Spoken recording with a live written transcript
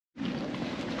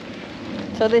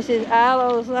So this is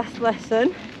Arlo's last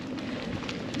lesson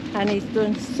and he's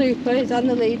done super, he's on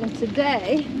the lead, and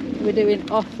today we're doing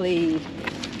off lead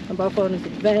and both owners are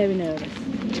very nervous.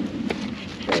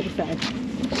 Very fine.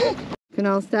 Can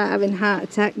all start having heart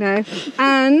attack now.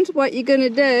 And what you're going to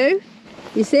do,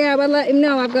 you see how I let him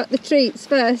know I've got the treats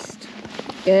first?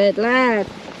 Good lad.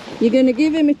 You're going to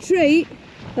give him a treat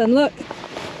and look,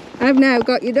 I've now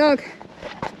got your dog.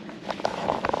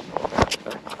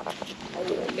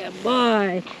 Good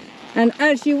boy. And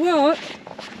as you walk,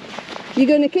 you're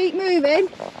going to keep moving,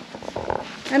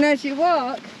 and as you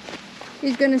walk,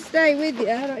 he's going to stay with you.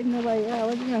 I don't even know where you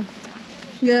are, I don't know.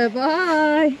 Good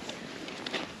boy.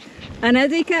 And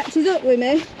as he catches up with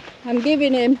me, I'm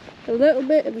giving him a little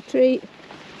bit of a treat.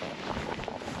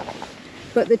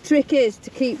 But the trick is to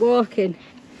keep walking.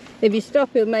 If you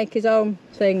stop, he'll make his own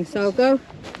thing. So go,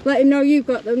 let him know you've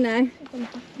got them now.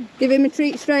 Give him a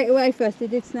treat straight away first. He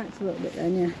did snatch a little bit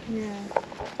then, yeah. Yeah.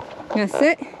 That's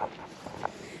it.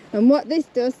 And what this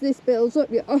does, this builds up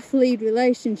your off-lead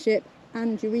relationship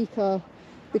and your recall,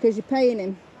 because you're paying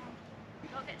him.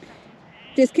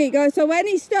 Just keep going. So when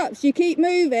he stops, you keep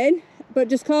moving, but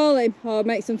just call him or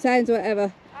make some sounds or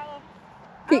whatever.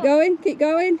 Keep going, keep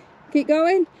going, keep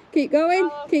going, keep going,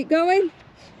 keep going,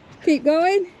 keep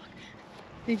going.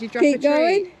 Did you drop a treat? Keep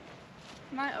going.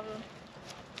 Might have.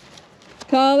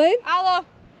 Call him. Arlo.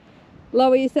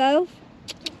 Lower yourself.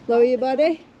 Lower your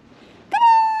body. Come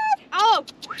on! Arlo.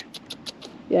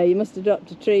 Yeah, you must have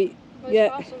dropped a treat. Well,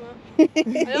 yeah. I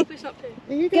hope it's not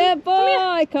too. Good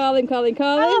boy. Call him, call him,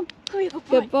 call him. Arlo. Come here,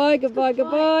 Good boy, good boy, good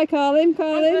boy. Call him,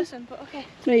 call Wrong him. person, but okay.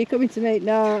 No, you're coming to me.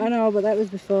 No, I know, but that was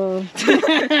before.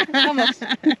 Almost.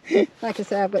 Like I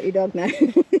say, I've got your dog now.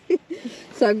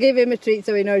 So give him a treat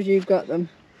so he knows you've got them.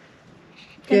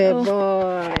 Good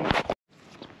boy.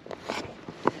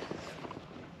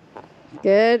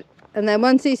 Good. And then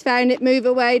once he's found it, move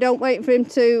away. Don't wait for him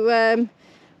to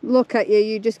look at you.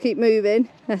 You just keep moving.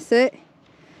 That's it.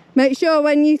 Make sure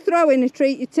when you throw in a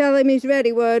treat, you tell him he's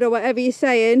ready word or whatever you're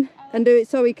saying, and do it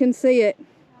so he can see it.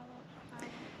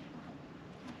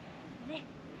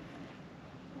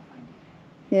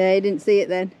 Yeah, he didn't see it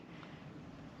then.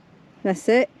 That's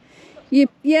it.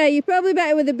 You're probably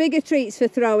better with the bigger treats for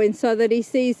throwing so that he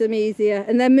sees them easier.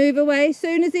 And then move away. As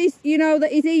soon as you know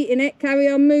that he's eating it, carry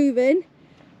on moving.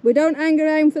 We don't hang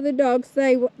around for the dogs.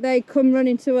 They come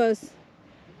running to us.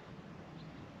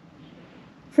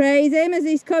 Praise him as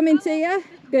he's coming to you.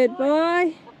 Good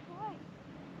boy.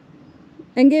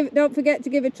 And don't forget to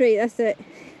give a treat. That's it.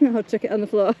 I'll chuck it on the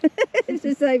floor.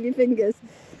 Just save your fingers.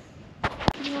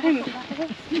 Good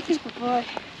boy.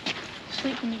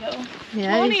 Sleep when you get home.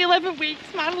 Yeah. Only 11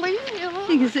 weeks, man. Leave me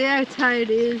alone. You can see how tired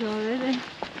he is already.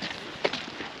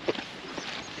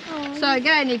 Oh. So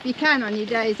again, if you can on your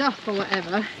days off or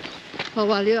whatever, or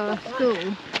while you're off school,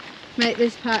 make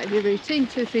this part of your routine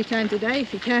 2 or 3 times a day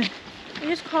if you can. I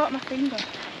just caught my finger.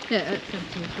 Yeah, that's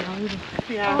something.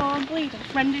 Yeah. Oh, I'm bleeding.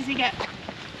 When does he get?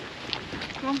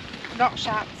 Come on. Not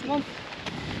sharp. Come on.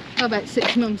 About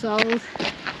 6 months old.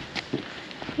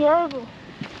 You're horrible.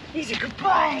 He's a good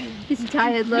boy. He's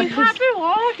tired, look. You can't be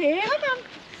walking. Come on.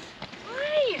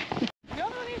 Why? You're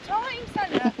on your time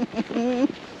centre.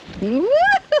 Woo!